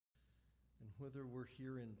whether we're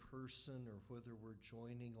here in person or whether we're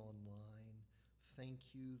joining online, thank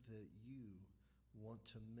you that you want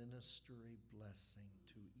to minister a blessing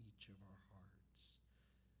to each of our hearts.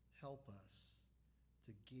 Help us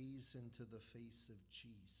to gaze into the face of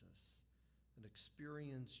Jesus and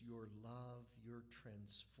experience your love, your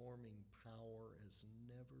transforming power as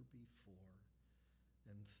never before.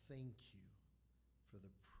 And thank you for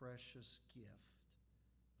the precious gift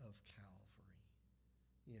of Calvary.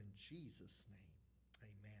 In Jesus' name,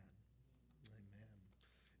 amen.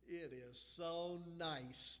 Amen. It is so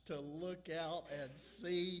nice to look out and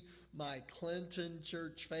see my Clinton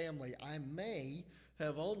church family. I may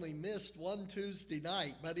have only missed one Tuesday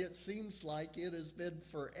night, but it seems like it has been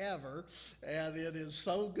forever, and it is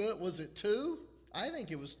so good. Was it 2? I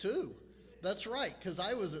think it was 2. That's right, because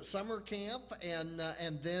I was at summer camp and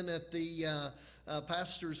then at the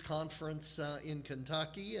pastor's conference in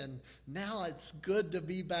Kentucky, and now it's good to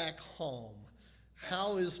be back home.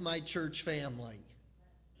 How is my church family?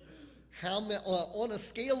 On a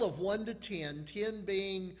scale of 1 to 10, 10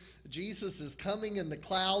 being Jesus is coming in the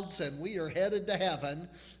clouds and we are headed to heaven,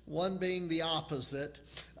 1 being the opposite,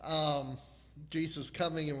 Jesus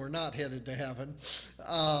coming and we're not headed to heaven,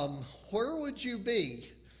 where would you be?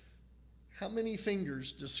 How many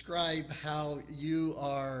fingers describe how you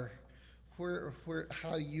are,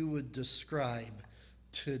 how you would describe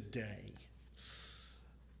today?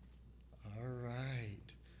 All right.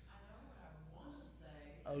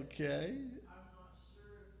 Okay. I'm not sure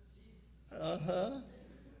if Jesus.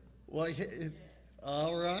 Well,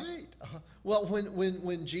 all right. Well,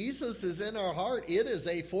 when Jesus is in our heart, it is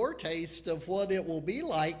a foretaste of what it will be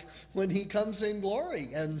like when he comes in glory.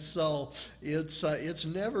 And so it's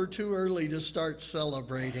never too early to start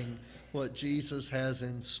celebrating what Jesus has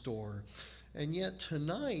in store. And yet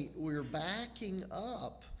tonight we're backing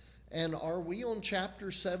up. And are we on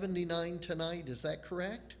chapter 79 tonight? Is that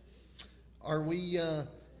correct? Are we,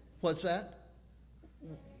 what's that?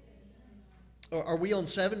 Are we on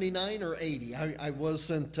 79 or 80? I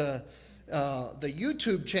wasn't, the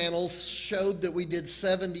YouTube channel showed that we did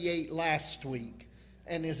 78 last week.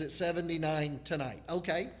 And is it 79 tonight?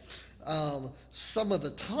 Okay. Some of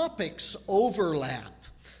the topics overlap,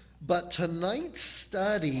 but tonight's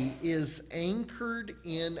study is anchored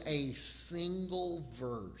in a single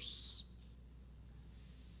verse.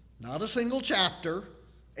 Not a single chapter,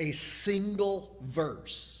 a single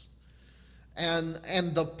verse. And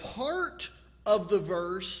the part of the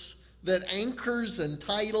verse that anchors and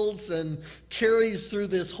titles and carries through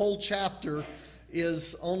this whole chapter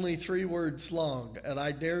is only 3 words long, and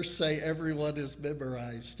I dare say everyone has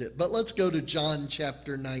memorized it. But let's go to John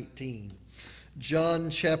chapter 19.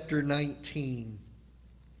 John chapter 19.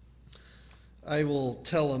 I will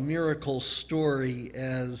tell a miracle story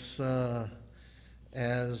as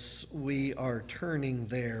we are turning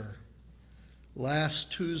there.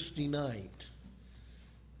 Last Tuesday night,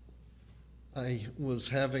 I was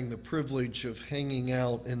having the privilege of hanging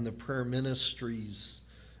out in the prayer ministries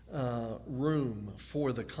room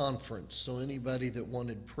for the conference. So anybody that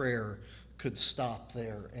wanted prayer could stop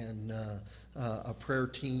there, and a prayer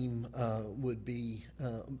team would be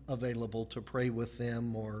available to pray with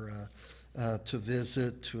them or to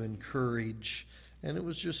visit, to encourage. And it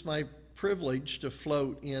was just my privilege to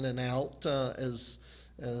float in and out as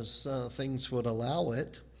things would allow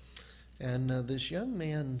it. And this young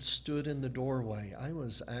man stood in the doorway. I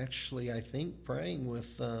was actually, I think, praying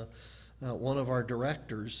with one of our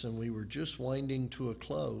directors, and we were just winding to a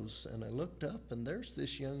close. And I looked up, and there's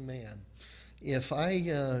this young man. If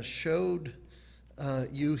I showed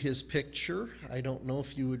you his picture, I don't know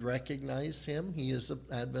if you would recognize him. He is an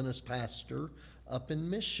Adventist pastor up in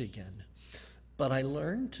Michigan. But I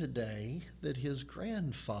learned today that his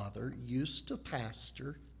grandfather used to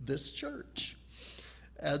pastor this church.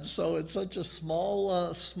 And so it's such a small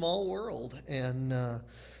world. And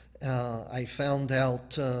I found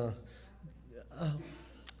out,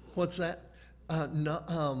 what's that?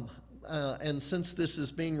 And since this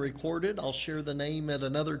is being recorded, I'll share the name at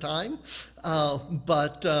another time.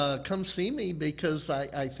 But come see me, because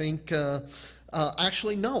I think,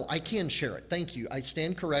 actually, no, I can share it. Thank you. I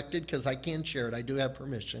stand corrected because I can share it. I do have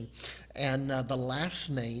permission. And the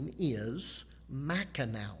last name is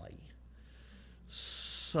McAnally.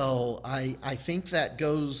 So I think that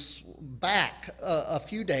goes back a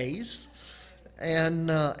few days. And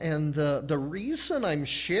the reason I'm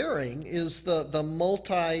sharing is the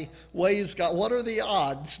multi ways God. What are the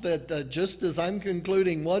odds that just as I'm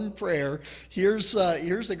concluding one prayer, here's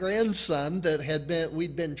a grandson that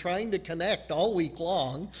we'd been trying to connect all week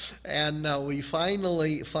long, and we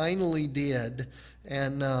finally did.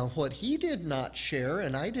 And what he did not share,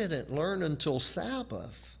 and I didn't learn until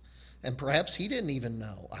Sabbath, and perhaps he didn't even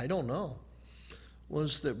know, I don't know,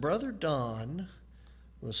 was that Brother Don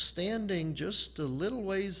was standing just a little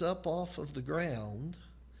ways up off of the ground,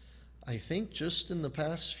 I think just in the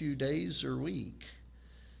past few days or week,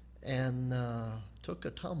 and took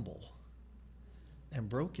a tumble and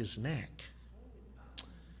broke his neck.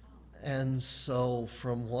 And so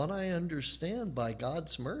from what I understand, by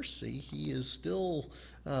God's mercy, he is still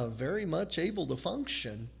very much able to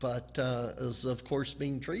function, but is of course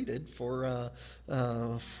being treated for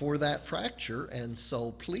that fracture. And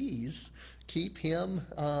so please keep him,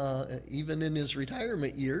 even in his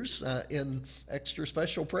retirement years, in extra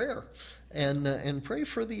special prayer, and pray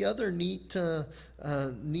for the other neat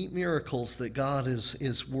miracles that God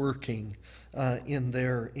is working in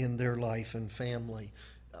their life and family.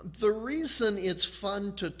 The reason it's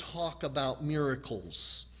fun to talk about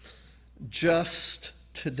miracles, just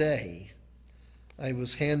today, I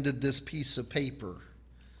was handed this piece of paper,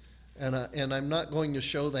 and I'm not going to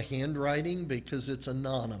show the handwriting because it's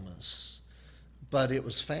anonymous, but it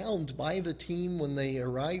was found by the team when they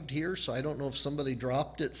arrived here, so I don't know if somebody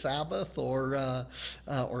dropped it Sabbath or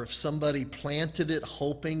if somebody planted it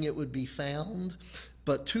hoping it would be found,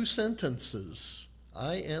 but 2 sentences: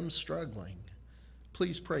 I am struggling.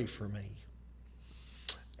 Please pray for me.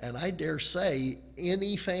 And I dare say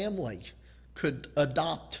any family could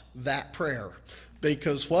adopt that prayer,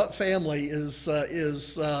 because what family is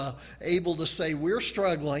able to say, we're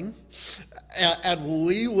struggling and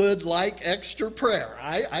we would like extra prayer?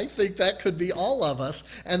 I think that could be all of us,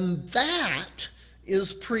 and that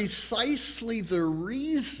is precisely the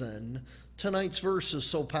reason tonight's verse is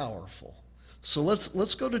so powerful. So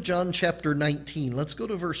let's go to John chapter 19. Let's go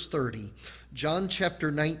to verse 30. John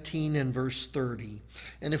chapter 19 and verse 30.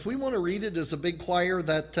 And if we want to read it as a big choir,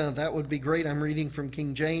 that would be great. I'm reading from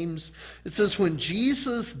King James. It says, when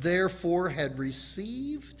Jesus therefore had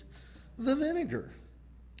received the vinegar,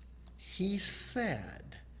 he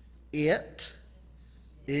said, it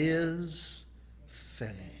is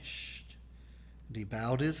finished. And he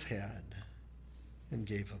bowed his head and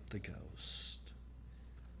gave up the ghost.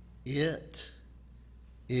 It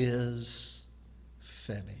is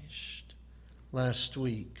finished. Last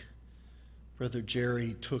week, Brother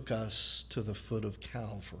Jerry took us to the foot of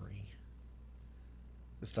Calvary.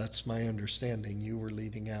 If that's my understanding, you were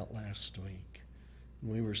leading out last week.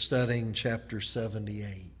 We were studying chapter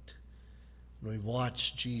 78. We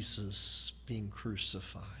watched Jesus being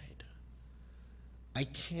crucified. I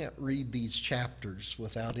can't read these chapters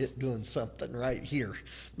without it doing something right here.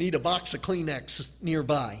 Need a box of Kleenex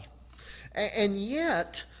nearby. And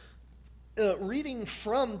yet, reading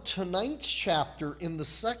from tonight's chapter in the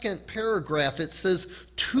second paragraph, it says,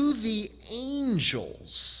 to the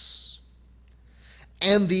angels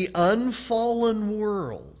and the unfallen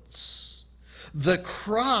worlds, the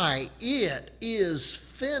cry, it is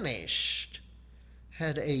finished,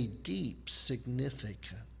 had a deep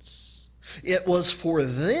significance. It was for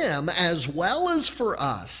them as well as for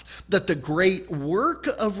us that the great work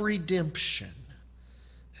of redemption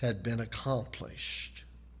had been accomplished.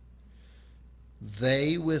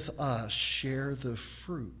 They with us share the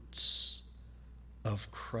fruits of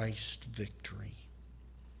Christ's victory.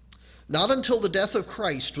 Not until the death of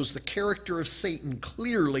Christ was the character of Satan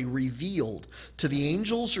clearly revealed to the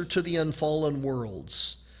angels or to the unfallen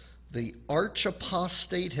worlds. The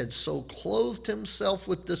arch-apostate had so clothed himself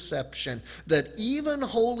with deception that even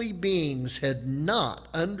holy beings had not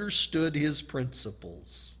understood his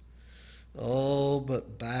principles. Oh,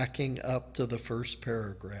 but backing up to the first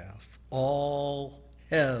paragraph, all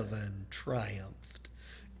heaven triumphed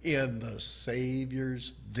in the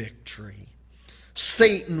Savior's victory.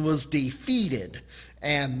 Satan was defeated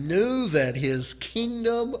and knew that his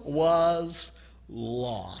kingdom was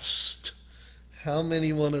lost. How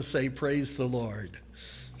many want to say praise the Lord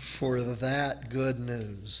for that good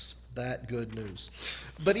news? That good news.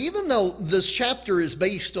 But even though this chapter is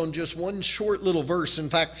based on just one short little verse, in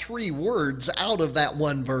fact 3 words out of that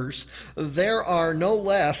one verse, there are no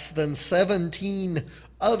less than 17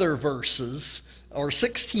 other verses or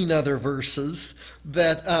 16 other verses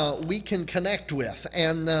that we can connect with.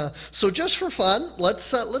 And so just for fun,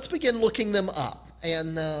 let's begin looking them up.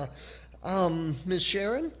 And Ms.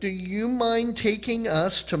 Sharon, do you mind taking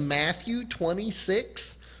us to Matthew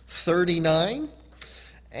 26:39?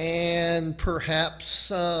 And perhaps,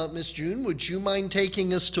 Ms. June, would you mind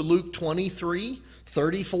taking us to Luke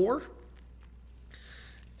 23:34?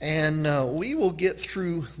 And we will get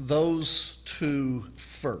through those 2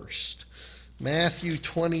 first. Matthew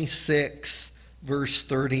 26, verse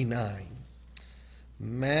 39.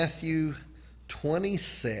 Matthew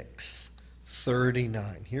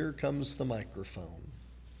 26:39. Here comes the microphone.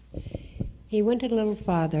 He went a little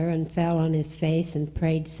farther and fell on his face and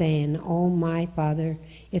prayed, saying, "O my Father,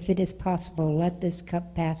 if it is possible, let this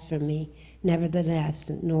cup pass from me. Nevertheless,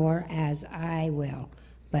 nor as I will,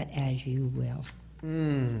 but as you will."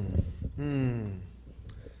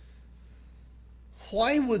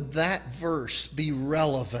 Why would that verse be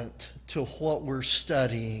relevant to what we're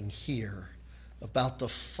studying here about the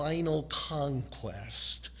final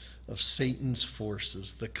conquest of Satan's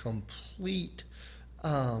forces, the complete,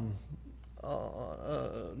 not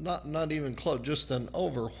even close, just an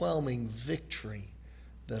overwhelming victory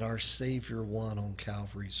that our Savior won on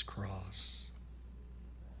Calvary's cross?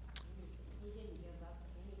 He didn't give up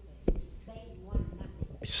anything. Satan won nothing.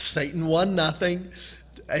 Satan won nothing.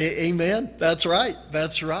 Amen. That's right.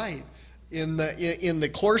 That's right. In the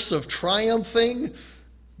course of triumphing,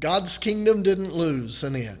 God's kingdom didn't lose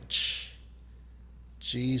an inch.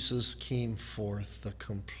 Jesus came forth the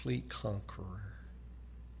complete conqueror.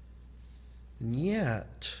 And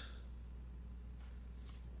yet,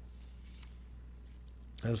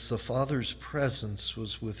 as the Father's presence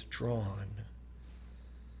was withdrawn,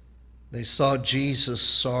 they saw Jesus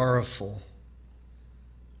sorrowful,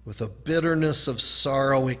 with a bitterness of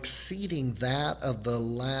sorrow exceeding that of the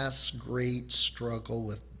last great struggle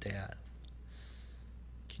with death.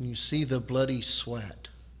 Can you see the bloody sweat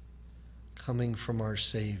coming from our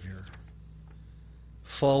Savior,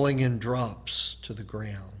 falling in drops to the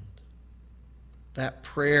ground? That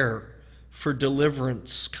prayer for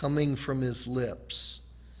deliverance coming from his lips.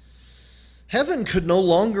 Heaven could no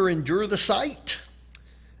longer endure the sight,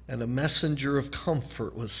 and a messenger of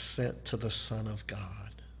comfort was sent to the Son of God.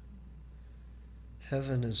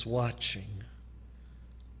 Heaven is watching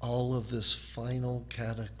all of this final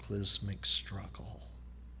cataclysmic struggle.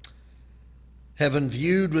 Heaven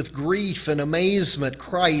viewed with grief and amazement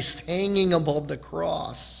Christ hanging upon the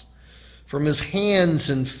cross. From his hands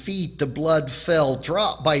and feet the blood fell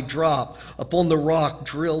drop by drop upon the rock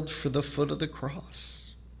drilled for the foot of the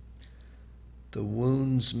cross. The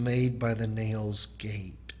wounds made by the nails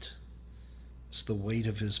gaped as the weight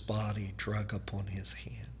of his body drug upon his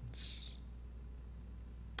hands.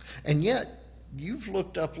 And yet, you've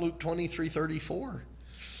looked up Luke 23:34.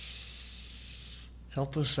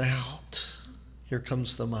 Help us out. Here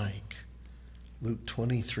comes the mic. Luke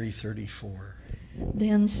 23:34.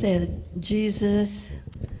 Then said Jesus,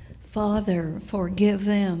 "Father, forgive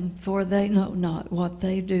them, for they know not what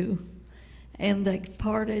they do." And they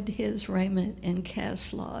parted his raiment and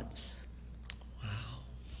cast lots. Wow.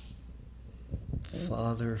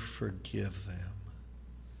 Father, forgive them,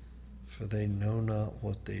 for they know not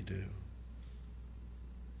what they do.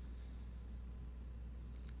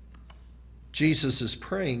 Jesus is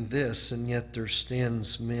praying this, and yet there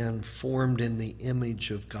stands men formed in the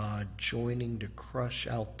image of God, joining to crush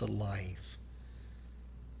out the life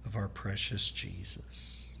of our precious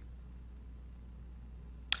Jesus.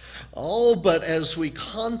 Oh, but as we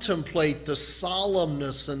contemplate the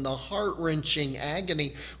solemnness and the heart-wrenching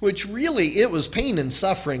agony, which really, it was pain and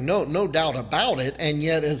suffering, no doubt about it, and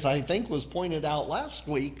yet, as I think was pointed out last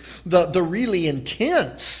week, the really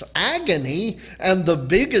intense agony and the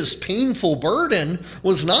biggest painful burden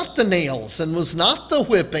was not the nails, and was not the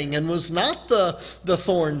whipping, and was not the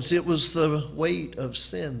thorns. It was the weight of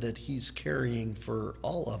sin that he's carrying for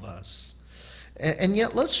all of us. And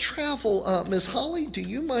yet, let's travel. Ms. Holly, do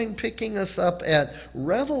you mind picking us up at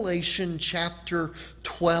Revelation chapter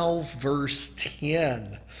 12, verse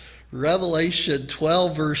 10? Revelation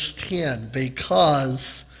 12, verse 10,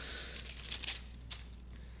 because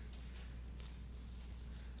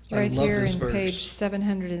Right I love here this in verse. page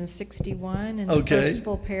 761 in the Okay. first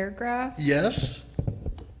full paragraph. Yes?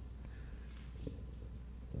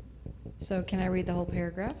 So can I read the whole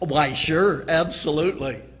paragraph? Why, sure,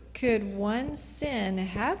 absolutely. Could one sin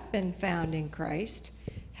have been found in Christ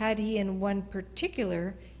had he in one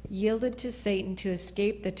particular yielded to Satan to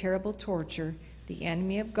escape the terrible torture, the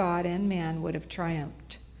enemy of God and man would have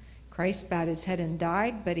triumphed. Christ bowed his head and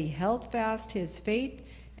died, but he held fast his faith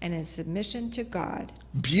and his submission to God.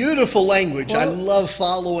 Beautiful language. Quote, I love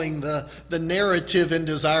following the narrative in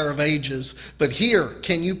Desire of Ages. But here,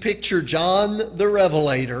 can you picture John the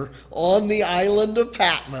Revelator on the island of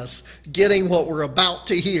Patmos getting what we're about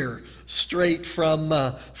to hear straight from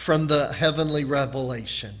the heavenly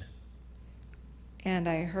revelation? And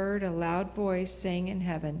I heard a loud voice saying in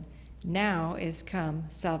heaven, "Now is come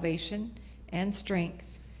salvation and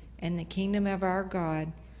strength and the kingdom of our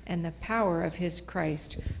God and the power of his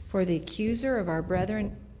Christ. For the accuser of our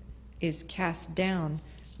brethren is cast down,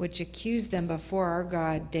 which accuse them before our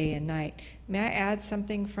God day and night. May I add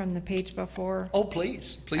something from the page before? Oh,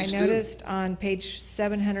 please do. I noticed on page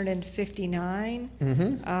 759,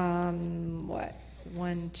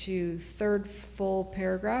 third full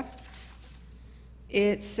paragraph,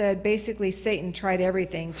 it said basically Satan tried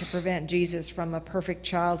everything to prevent Jesus from a perfect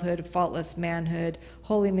childhood, faultless manhood,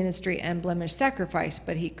 holy ministry, and blemished sacrifice,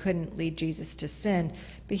 but he couldn't lead Jesus to sin.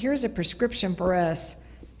 But here's a prescription for us.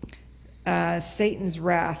 Satan's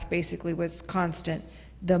wrath basically was constant.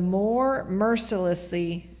 The more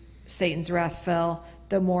mercilessly Satan's wrath fell,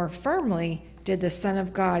 the more firmly did the Son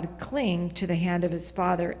of God cling to the hand of his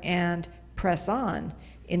Father and press on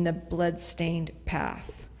in the blood-stained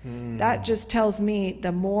path. That just tells me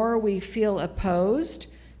the more we feel opposed,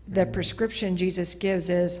 the prescription Jesus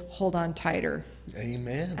gives is hold on tighter.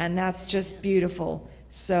 Amen. And that's just beautiful.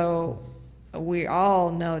 So we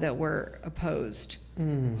all know that we're opposed.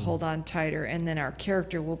 Hold on tighter, and then our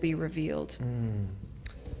character will be revealed.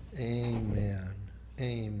 Amen.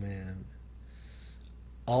 Amen.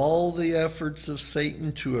 All the efforts of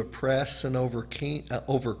Satan to oppress and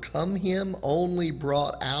overcome him only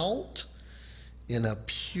brought out in a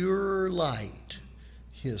pure light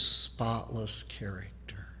his spotless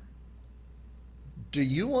character. Do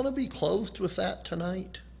you want to be clothed with that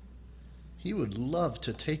tonight? He would love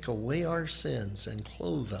to take away our sins and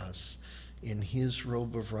clothe us in his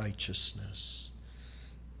robe of righteousness.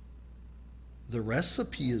 The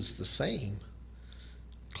recipe is the same.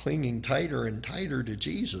 Clinging tighter and tighter to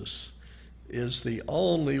Jesus is the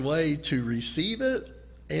only way to receive it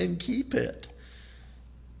and keep it.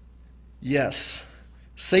 Yes,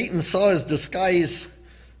 Satan saw his disguise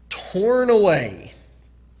torn away.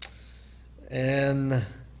 And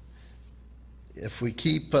if we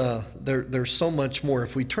keep, there's so much more.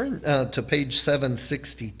 If we turn to page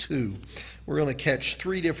 762, we're going to catch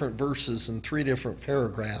 3 different verses in 3 different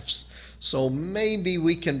paragraphs. So maybe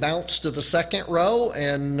we can bounce to the second row.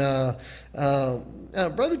 And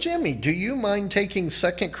Brother Jimmy, do you mind taking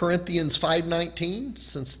 2 Corinthians 5:19,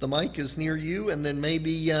 since the mic is near you? And then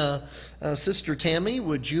maybe Sister Tammy,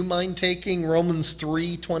 would you mind taking Romans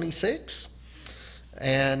 3:26?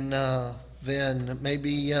 And then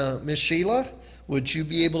maybe Miss Sheila, would you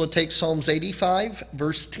be able to take Psalms 85,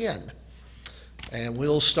 verse 10? And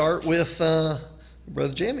we'll start with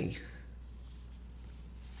Brother Jimmy.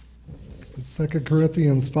 2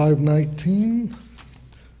 Corinthians 5:19,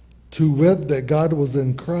 to wit, that God was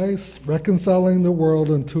in Christ, reconciling the world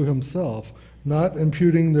unto himself, not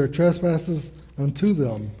imputing their trespasses unto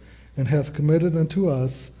them, and hath committed unto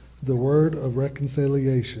us the word of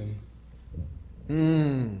reconciliation.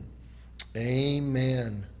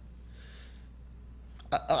 Amen.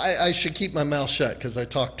 I should keep my mouth shut because I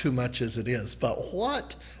talk too much as it is. But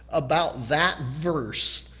what about that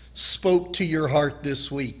verse spoke to your heart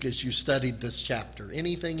this week as you studied this chapter?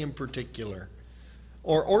 Anything in particular?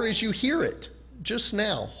 Or as you hear it just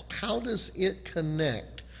now, how does it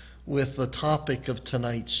connect with the topic of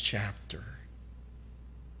tonight's chapter?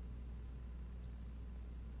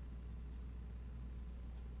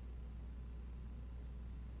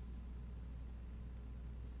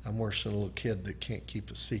 I'm worse than a little kid that can't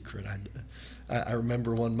keep a secret. I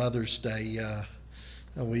remember one Mother's Day,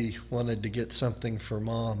 we wanted to get something for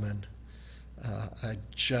Mom, and I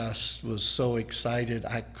just was so excited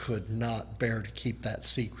I could not bear to keep that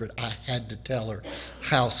secret. I had to tell her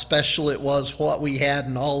how special it was, what we had,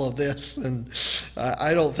 and all of this. And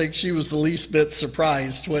I don't think she was the least bit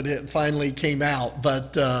surprised when it finally came out.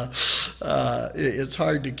 But it's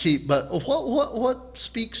hard to keep. But what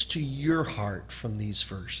speaks to your heart from these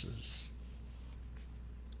verses?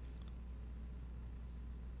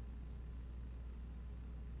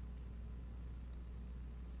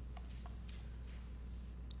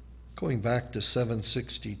 Going back to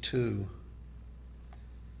 762,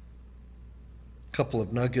 a couple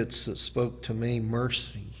of nuggets that spoke to me.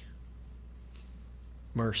 Mercy.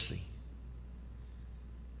 Mercy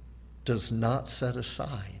does not set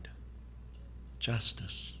aside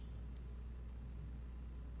justice.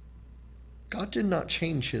 God did not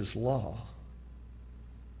change his law,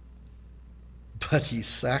 but he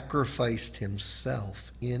sacrificed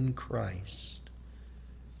himself in Christ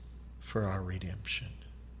for our redemption.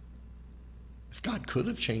 If God could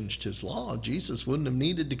have changed his law, Jesus wouldn't have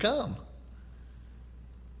needed to come.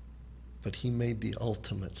 But he made the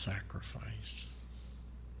ultimate sacrifice.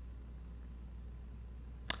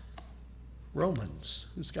 Romans.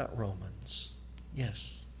 Who's got Romans?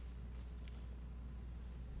 Yes.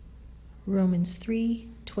 Romans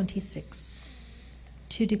 3:26.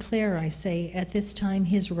 To declare, I say, at this time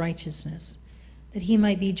his righteousness, that he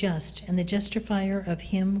might be just, and the justifier of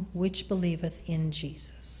him which believeth in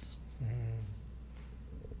Jesus.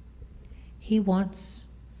 He wants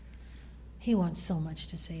so much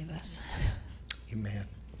to save us. Amen.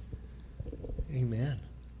 Amen.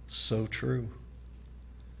 So true.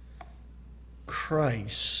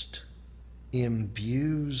 Christ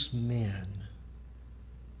imbues men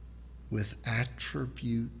with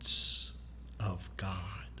attributes of God.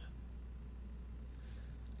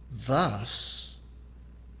 Thus,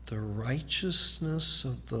 the righteousness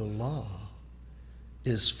of the law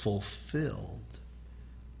is fulfilled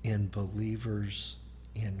in believers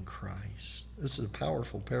in Christ. This is a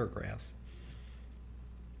powerful paragraph.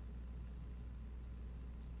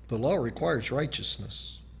 The law requires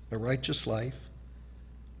righteousness, a righteous life,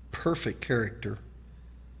 perfect character,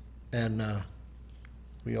 and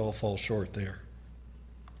we all fall short there.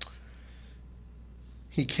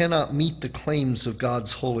 He cannot meet the claims of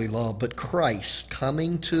God's holy law, but Christ,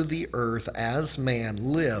 coming to the earth as man,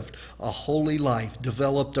 lived a holy life,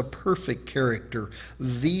 developed a perfect character.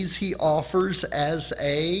 These he offers as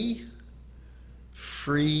a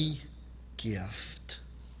free gift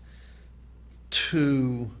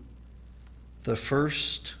to the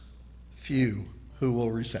first few who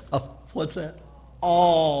will receive. Oh, what's that?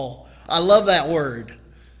 All. I love that word.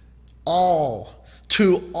 All.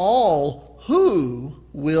 To all who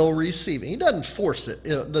will receive it. He doesn't force it.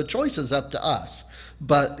 The choice is up to us.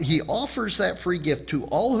 But he offers that free gift to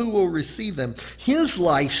all who will receive them. His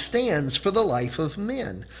life stands for the life of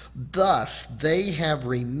men. Thus, they have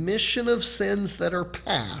remission of sins that are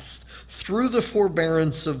past through the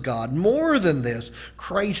forbearance of God. More than this,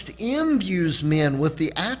 Christ imbues men with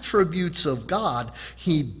the attributes of God.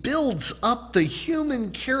 He builds up the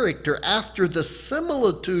human character after the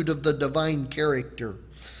similitude of the divine character,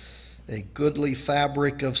 a goodly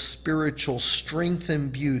fabric of spiritual strength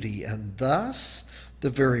and beauty, and thus the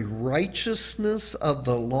very righteousness of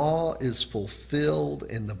the law is fulfilled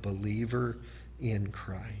in the believer in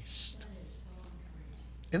Christ.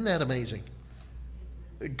 Isn't that amazing?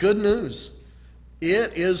 Good news.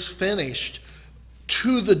 It is finished.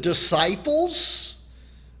 To the disciples,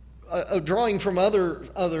 drawing from other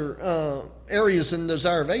areas in the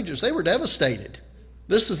Desire of Ages, they were devastated.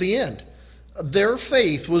 This is the end. Their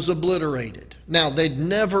faith was obliterated. Now, they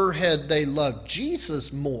loved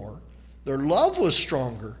Jesus more. Their love was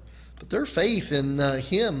stronger, but their faith in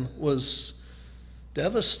him was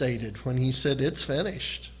devastated when he said, "It's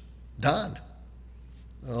finished, done."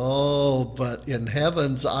 Oh, but in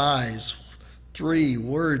heaven's eyes, 3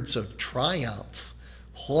 words of triumph.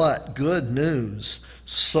 What good news.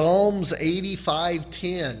 Psalms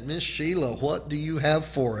 85:10. Miss Sheila, what do you have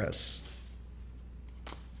for us?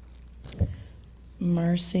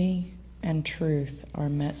 Mercy and truth are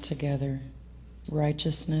met together.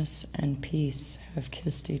 Righteousness and peace have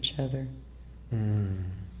kissed each other.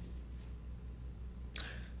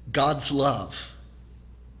 God's love.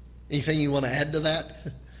 Anything you want to add to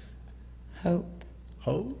that? Hope.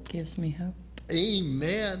 Hope? Gives me hope.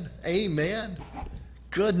 Amen. Amen.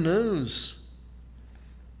 Good news.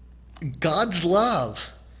 God's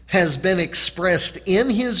love has been expressed in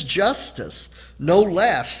his justice, no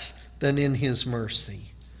less than in his mercy.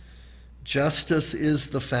 Justice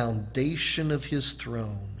is the foundation of his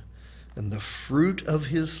throne and the fruit of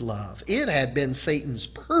his love. It had been Satan's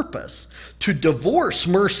purpose to divorce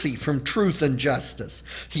mercy from truth and justice.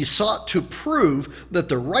 He sought to prove that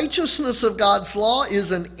the righteousness of God's law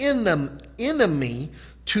is an enemy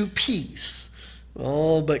to peace.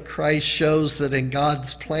 Oh, but Christ shows that in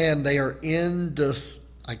God's plan they are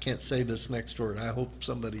I can't say this next word. I hope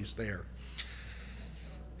somebody's there.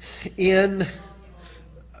 You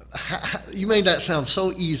made that sound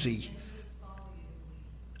so easy.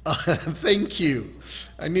 Thank you.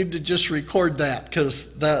 I need to just record that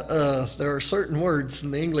because there are certain words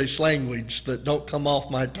in the English language that don't come off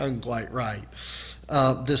my tongue quite right.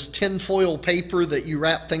 This tinfoil paper that you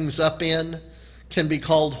wrap things up in can be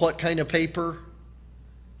called what kind of paper?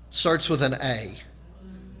 Starts with an A.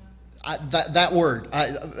 That word,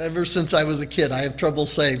 ever since I was a kid, I have trouble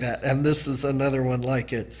saying that, and this is another one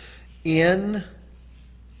like it.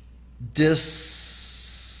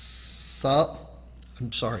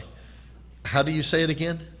 I'm sorry. How do you say it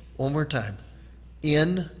again? One more time.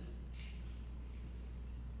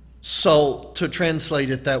 So to translate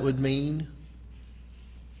it, that would mean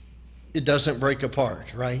it doesn't break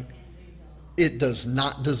apart, right? It does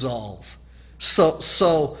not dissolve.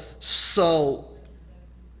 So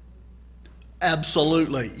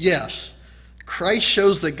absolutely, yes. Christ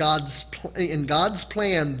shows that in God's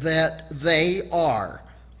plan that they are.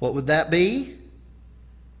 What would that be?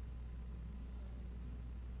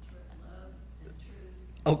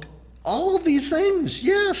 All of these things,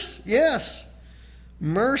 yes, yes.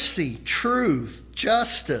 Mercy, truth,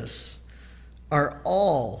 justice are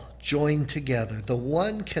all joined together. The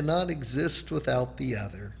one cannot exist without the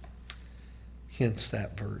other. Hence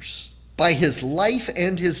that verse. By his life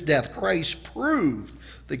and his death, Christ proved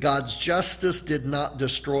that God's justice did not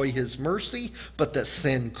destroy his mercy, but that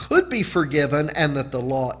sin could be forgiven and that the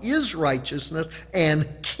law is righteousness and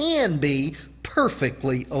can be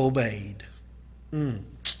perfectly obeyed.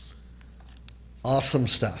 Awesome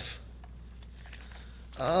stuff.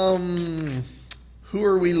 Who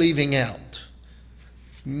are we leaving out?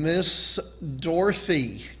 Miss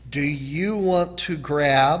Dorothy, do you want to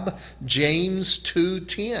grab James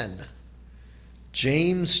 2:10?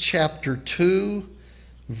 James chapter 2,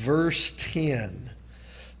 verse 10.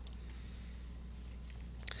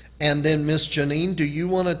 And then Miss Janine, do you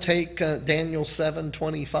want to take Daniel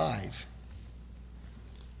 7:25?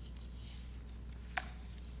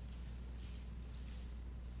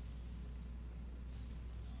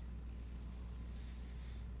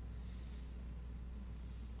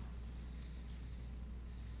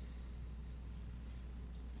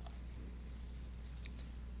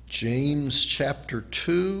 James chapter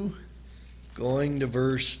 2, going to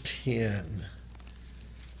verse 10.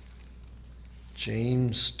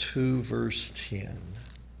 James 2, verse 10.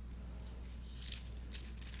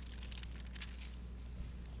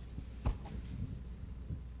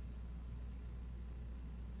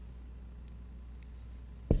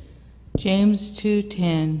 James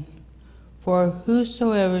 2:10. For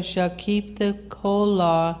whosoever shall keep the whole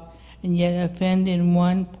law and yet offend in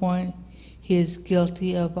one point, he is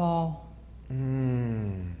guilty of all.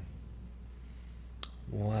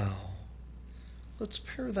 Wow. Let's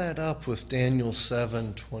pair that up with Daniel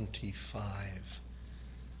 7:25.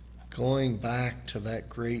 Going back to that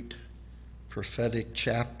great prophetic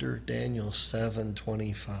chapter, Daniel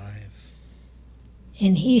 7:25.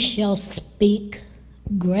 And he shall speak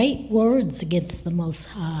great words against the Most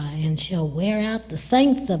High, and shall wear out the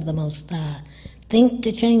saints of the Most High. Think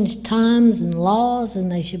to change times and laws,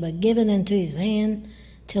 and they shall be given into his hand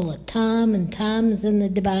till a time and times and the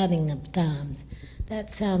dividing of times.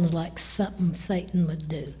 That sounds like something Satan would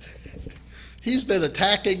do. He's been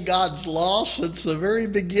attacking God's law since the very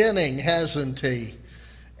beginning, hasn't he?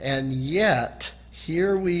 And yet,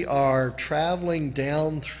 here we are traveling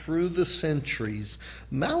down through the centuries.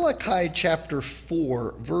 Malachi chapter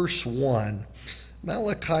 4, verse 1.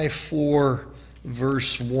 Malachi 4,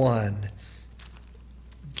 verse 1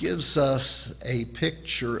 gives us a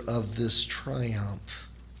picture of this triumph.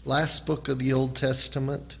 Last book of the Old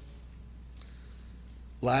Testament.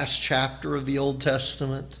 Last chapter of the Old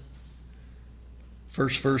Testament.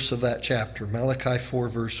 First verse of that chapter, Malachi 4,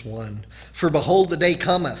 verse 1. For behold, the day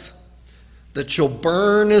cometh, that shall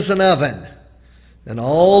burn as an oven, and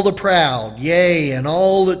all the proud, yea, and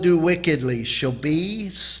all that do wickedly, shall be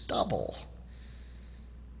stubble.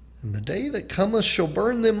 And the day that cometh shall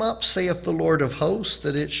burn them up, saith the Lord of hosts,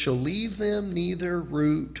 that it shall leave them neither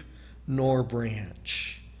root nor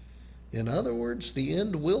branch. In other words, the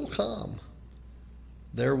end will come.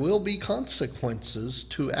 There will be consequences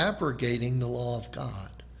to abrogating the law of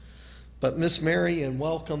God. But Miss Mary, and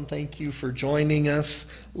welcome, thank you for joining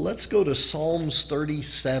us. Let's go to Psalms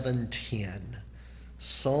 37:10.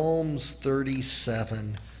 Psalms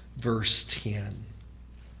 37, verse 10.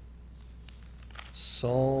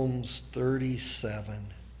 Psalms 37,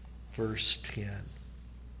 verse 10.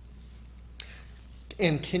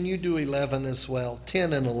 And can you do 11 as well?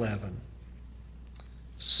 10 and 11.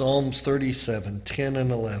 Psalms 37, 10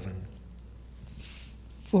 and 11.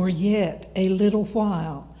 For yet a little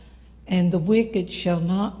while, and the wicked shall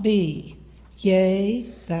not be. Yea,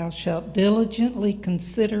 thou shalt diligently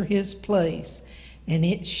consider his place, and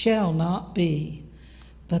it shall not be.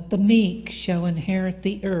 But the meek shall inherit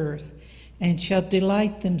the earth, and shall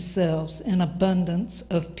delight themselves in abundance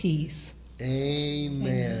of peace.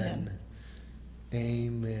 Amen.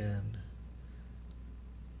 Amen.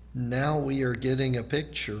 Now we are getting a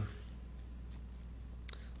picture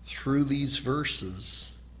through these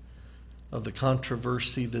verses of the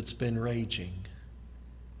controversy that's been raging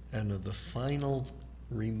and of the final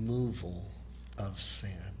removal of sin.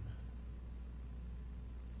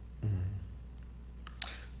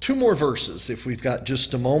 Two more verses, if we've got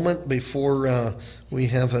just a moment before we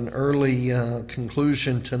have an early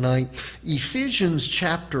conclusion tonight. Ephesians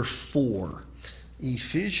chapter 4.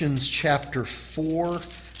 Ephesians chapter 4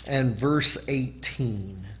 and verse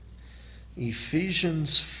 18.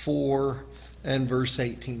 Ephesians 4 and verse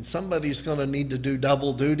 18. Somebody's going to need to do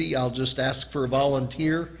double duty. I'll just ask for a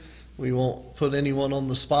volunteer. We won't put anyone on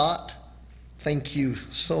the spot. Thank you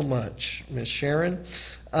so much, Miss Sharon.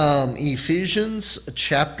 Ephesians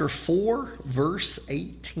chapter 4, verse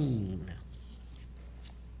 18.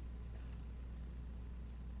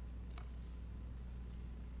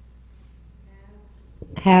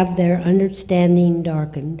 Have their understanding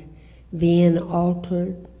darkened, being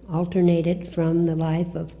alternated from the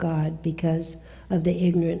life of God because of the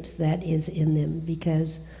ignorance that is in them,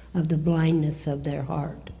 because of the blindness of their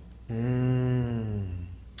heart. We're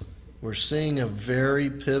seeing a very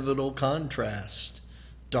pivotal contrast.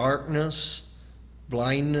 Darkness,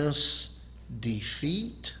 blindness,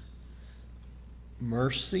 defeat,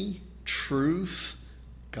 mercy, truth,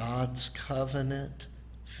 God's covenant,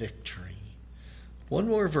 victory. One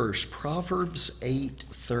more verse, Proverbs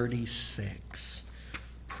 8:36.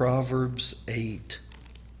 Proverbs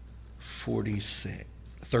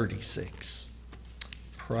 8:36.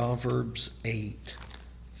 Proverbs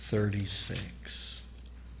 8:36.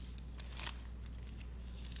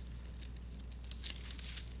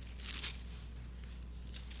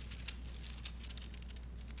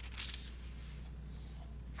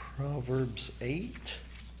 Proverbs 8.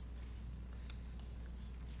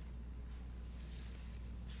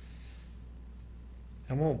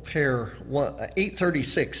 I won't pair.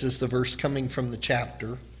 8:36 is the verse coming from the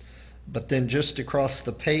chapter, but then just across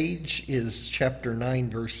the page is chapter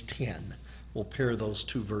 9, verse 10. We'll pair those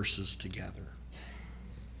two verses together.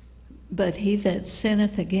 But he that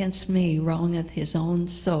sinneth against me wrongeth his own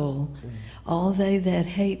soul. All they that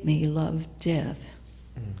hate me love death.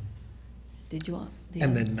 Did you want the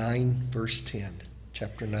And other? then 9, verse 10.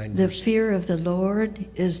 Chapter 9, The verse 10. fear of the Lord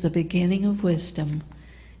is the beginning of wisdom,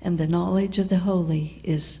 and the knowledge of the holy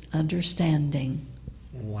is understanding.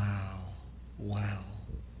 Wow. Wow.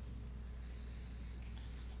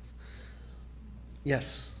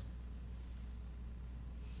 Yes.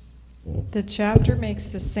 The chapter makes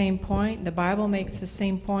the same point. The Bible makes the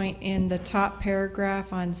same point in the top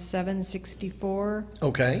paragraph on 764.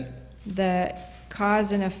 Okay. That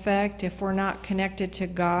cause and effect, if we're not connected to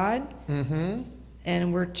God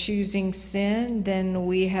and we're choosing sin, then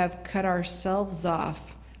we have cut ourselves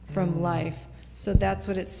off from life. So that's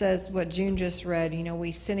what it says, what June just read. You know,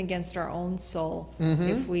 we sin against our own soul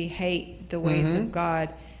if we hate the ways of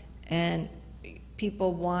God. And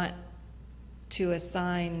people want to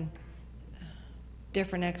assign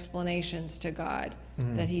different explanations to God,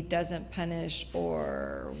 that he doesn't punish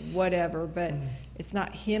or whatever, but it's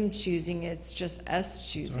not him choosing, it's just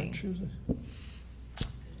us choosing.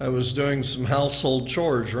 I was doing some household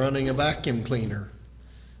chores, running a vacuum cleaner,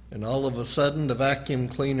 and all of a sudden the vacuum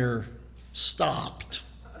cleaner stopped.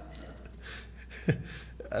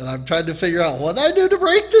 And I'm trying to figure out what I do to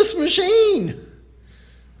break this machine.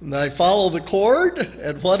 And I follow the cord,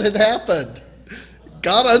 and what had happened?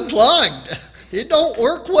 Got unplugged. It don't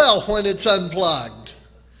work well when it's unplugged.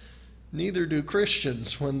 Neither do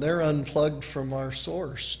Christians when they're unplugged from our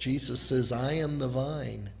source. Jesus says, I am the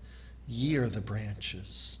vine, ye are the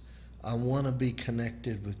branches. I want to be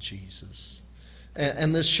connected with Jesus.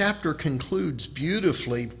 And this chapter concludes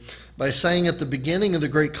beautifully by saying at the beginning of the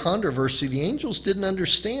great controversy, the angels didn't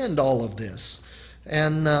understand all of this.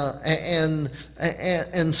 And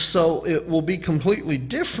so it will be completely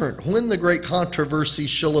different when the great controversy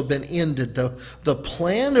shall have been ended. The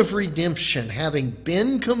plan of redemption having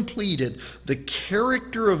been completed, the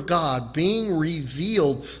character of God being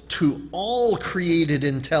revealed to all created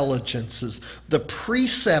intelligences, the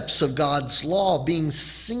precepts of God's law being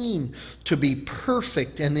seen to be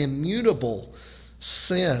perfect and immutable.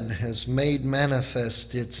 Sin has made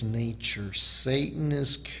manifest its nature, Satan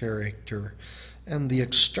his character. And the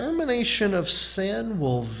extermination of sin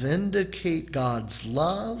will vindicate God's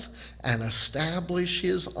love and establish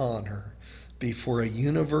his honor before a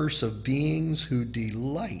universe of beings who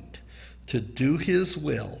delight to do his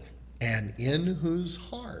will, and in whose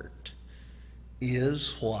heart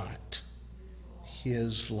is what?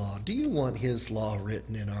 His law. Do you want his law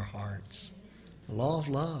written in our hearts? The law of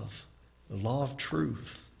love, the law of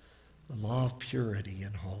truth, the law of purity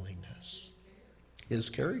and holiness. His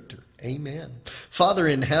character. Amen. Father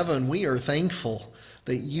in heaven, we are thankful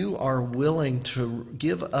that you are willing to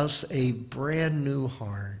give us a brand new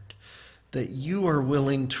heart, that you are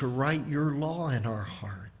willing to write your law in our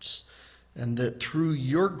hearts, and that through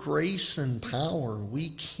your grace and power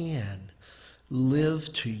we can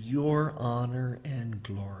live to your honor and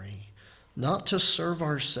glory, not to serve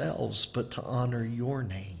ourselves, but to honor your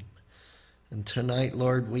name. And tonight,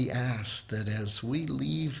 Lord, we ask that as we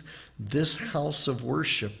leave this house of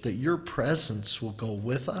worship, that your presence will go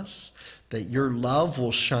with us, that your love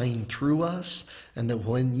will shine through us, and that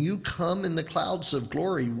when you come in the clouds of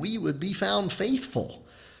glory, we would be found faithful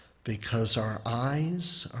because our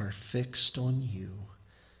eyes are fixed on you.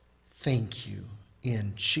 Thank you.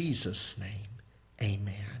 In Jesus' name,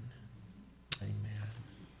 amen. Amen.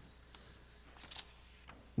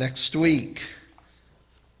 Next week,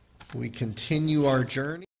 we continue our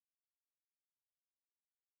journey.